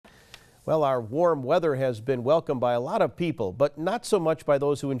Well, our warm weather has been welcomed by a lot of people, but not so much by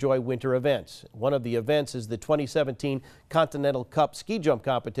those who enjoy winter events. One of the events is the 2017 Continental Cup Ski Jump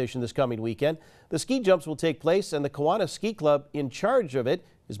competition this coming weekend. The ski jumps will take place, and the Kiwanis Ski Club in charge of it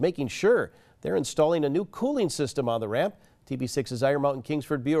is making sure they're installing a new cooling system on the ramp. TV6's Iron Mountain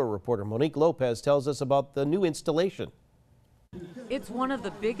Kingsford Bureau reporter Monique Lopez tells us about the new installation. It's one of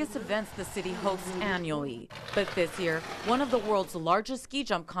the biggest events the city hosts annually. But this year, one of the world's largest ski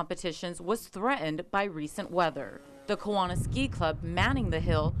jump competitions was threatened by recent weather. The Kiwanis Ski Club manning the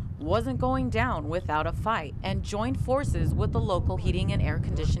hill wasn't going down without a fight and joined forces with the local heating and air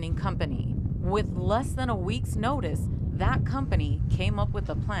conditioning company. With less than a week's notice, that company came up with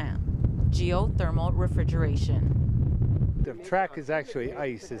a plan: geothermal refrigeration. The track is actually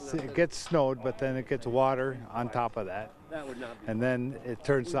ice. It gets snowed, but then it gets water on top of that. And then it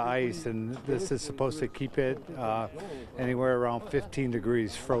turns to ice, and this is supposed to keep it anywhere around 15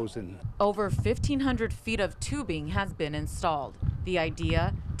 degrees frozen. Over 1,500 feet of tubing has been installed. The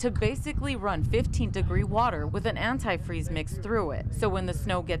idea? To basically run 15-degree water with an antifreeze mix through it. So when the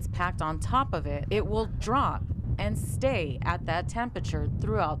snow gets packed on top of it, it will drop and stay at that temperature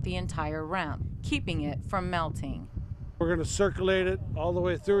throughout the entire ramp, keeping it from melting. We're going to circulate it all the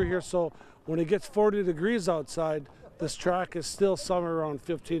way through here, so when it gets 40 degrees outside, this track is still somewhere around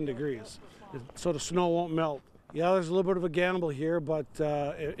 15 degrees, so the snow won't melt. Yeah, there's a little bit of a gamble here, but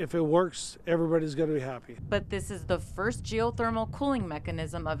if it works, everybody's going to be happy. But this is the first geothermal cooling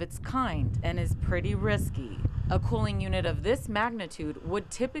mechanism of its kind and is pretty risky. A cooling unit of this magnitude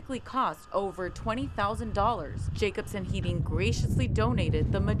would typically cost over $20,000. Jacobson Heating graciously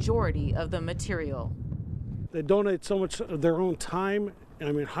donated the majority of the material. They donate so much of their own time,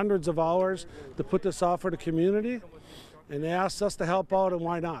 I mean hundreds of hours, to put this off for the community, and they asked us to help out, and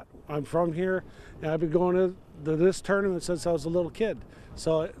why not? I'm from here, and I've been going to this tournament since I was a little kid,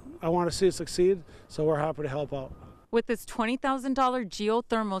 so I want to see it succeed, so we're happy to help out. With this $20,000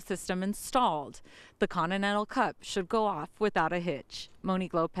 geothermal system installed, the Continental Cup should go off without a hitch.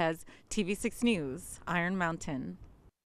 Monique Lopez, TV6 News, Iron Mountain.